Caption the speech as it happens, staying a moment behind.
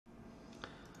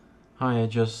Hi, I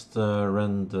just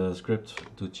ran the script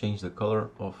to change the color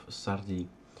of Sardi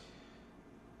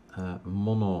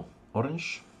Mono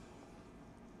Orange.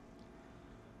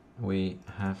 We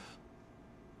have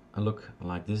a look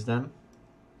like this then.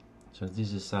 So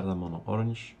this is Sardi Mono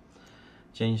Orange.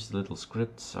 Changed the little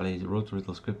script. I wrote a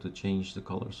little script to change the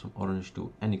colors from orange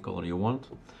to any color you want.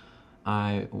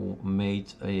 I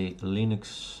made a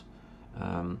Linux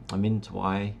a Mint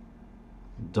Y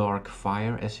dark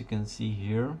fire, as you can see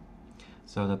here.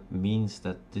 So that means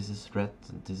that this is red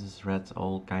and this is red,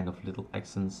 all kind of little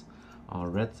accents are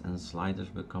red and sliders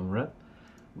become red,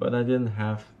 but I didn't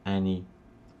have any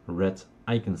red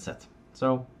icon set.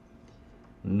 So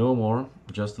no more,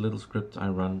 just a little script I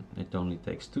run. It only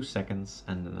takes 2 seconds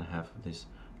and then I have this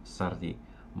Sardi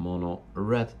Mono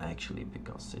red, actually,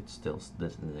 because it's still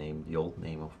the old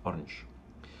name of orange.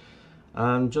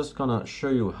 I'm just gonna show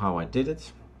you how I did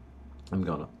it. I'm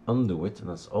gonna undo it, and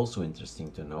that's also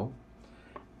interesting to know.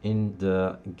 In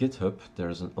the GitHub,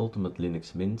 there's an Ultimate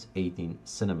Linux Mint 18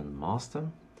 Cinnamon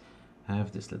Master. I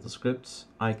have this little script,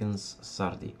 icons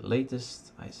Sardi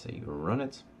latest. I say run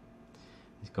it.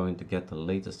 It's going to get the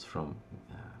latest from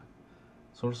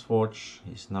SourceForge.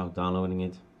 He's now downloading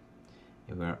it.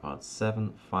 We're at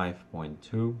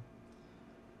 7.5.2.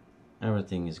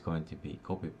 Everything is going to be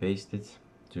copy pasted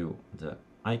to the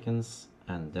icons,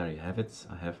 and there you have it.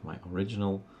 I have my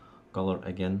original color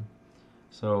again.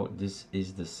 So this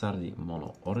is the Sardi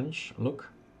Mono Orange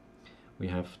look. We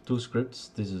have 2 scripts.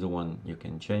 This is the one you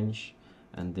can change,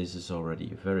 and this is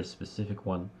already a very specific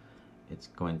one. It's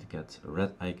going to get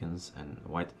red icons and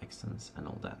white accents and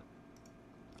all that.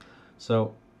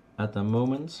 So at the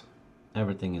moment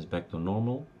everything is back to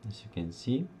normal, as you can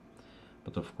see,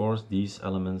 but of course these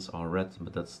elements are red,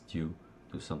 but that's due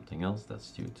to something else.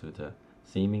 That's due to the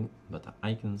theming, but the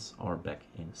icons are back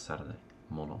in Sardi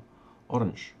Mono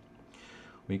Orange.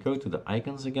 We go to the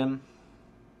icons again,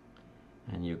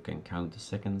 and you can count the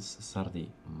seconds.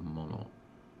 Sardi Mono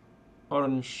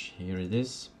Orange, here it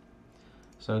is.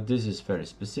 So this is very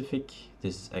specific.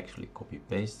 This is actually copy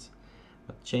paste,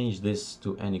 but change this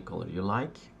to any color you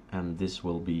like, and this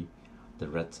will be the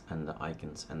red and the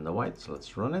icons and the white. So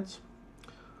let's run it.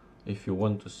 If you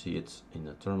want to see it in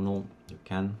the terminal, you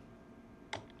can.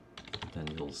 Then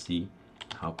you'll see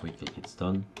how quickly it's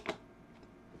done.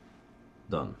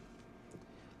 Done.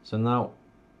 So now,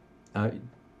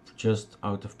 just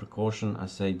out of precaution, I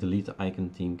say delete the icon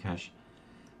theme cache,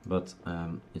 but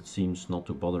it seems not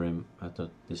to bother him at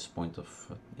this point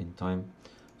of in time.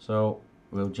 So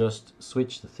we'll just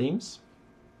switch the themes.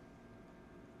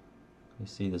 You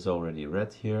see there's already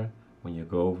red here when you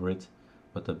go over it,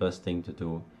 but the best thing to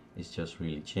do is just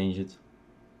really change it.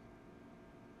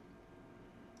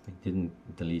 I didn't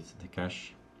delete the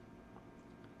cache,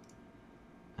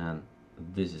 and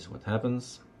this is what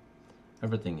happens.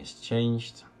 Everything is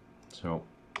changed, so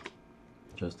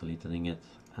just deleting it,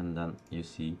 and then you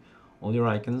see all your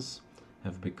icons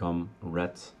have become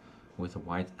red with a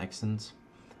white accent,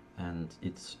 and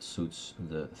it suits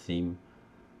the theme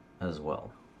as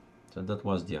well. So that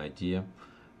was the idea.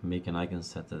 Make an icon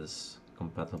set that is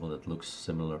compatible, that looks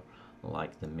similar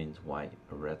like the Mint Y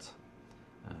red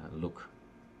look.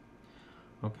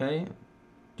 Okay,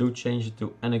 do change it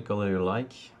to any color you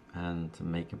like and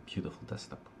make a beautiful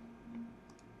desktop.